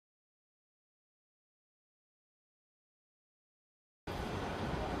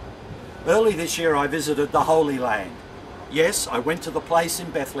Early this year I visited the Holy Land. Yes, I went to the place in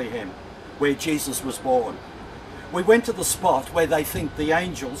Bethlehem where Jesus was born. We went to the spot where they think the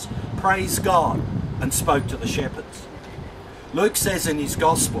angels praised God and spoke to the shepherds. Luke says in his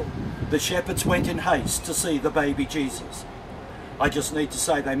Gospel, the shepherds went in haste to see the baby Jesus. I just need to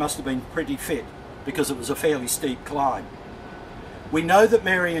say they must have been pretty fit because it was a fairly steep climb. We know that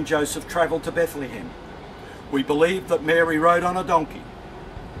Mary and Joseph travelled to Bethlehem. We believe that Mary rode on a donkey.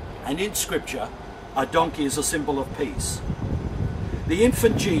 And in Scripture, a donkey is a symbol of peace. The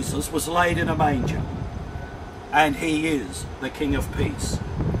infant Jesus was laid in a manger, and he is the King of Peace.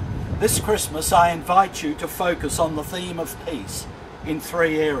 This Christmas I invite you to focus on the theme of peace in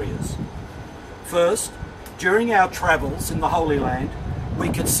 3 areas. First, during our travels in the Holy Land, we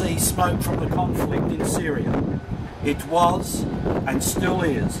could see smoke from the conflict in Syria. It was, and still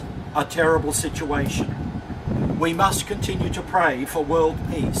is, a terrible situation. We must continue to pray for world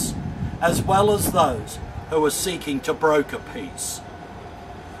peace, as well as those who are seeking to broker peace.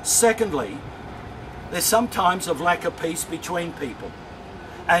 Secondly, there's some times of lack of peace between people,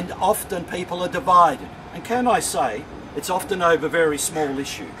 and often people are divided. And can I say, it's often over very small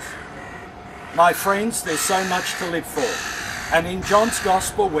issues. My friends, there's so much to live for. And in John's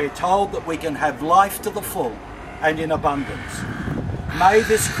Gospel, we're told that we can have life to the full and in abundance. May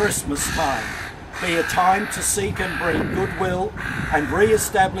this Christmas time be a time to seek and bring goodwill and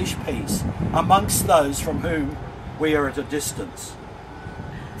re-establish peace amongst those from whom we are at a distance.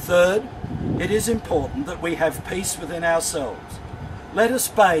 Third, it is important that we have peace within ourselves. Let us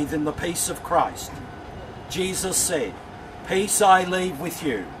bathe in the peace of Christ. Jesus said, "Peace I leave with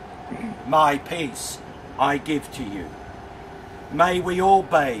you, my peace I give to you." May we all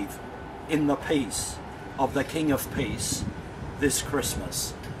bathe in the peace of the King of Peace this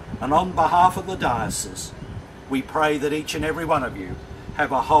Christmas. And on behalf of the Diocese, we pray that each and every one of you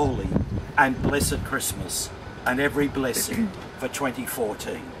have a holy and blessed Christmas and every blessing for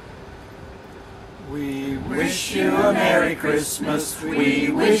 2014. We wish you a Merry Christmas. We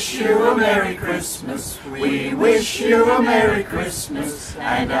wish you a Merry Christmas. We wish you a Merry Christmas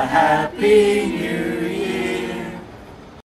and a Happy New Year.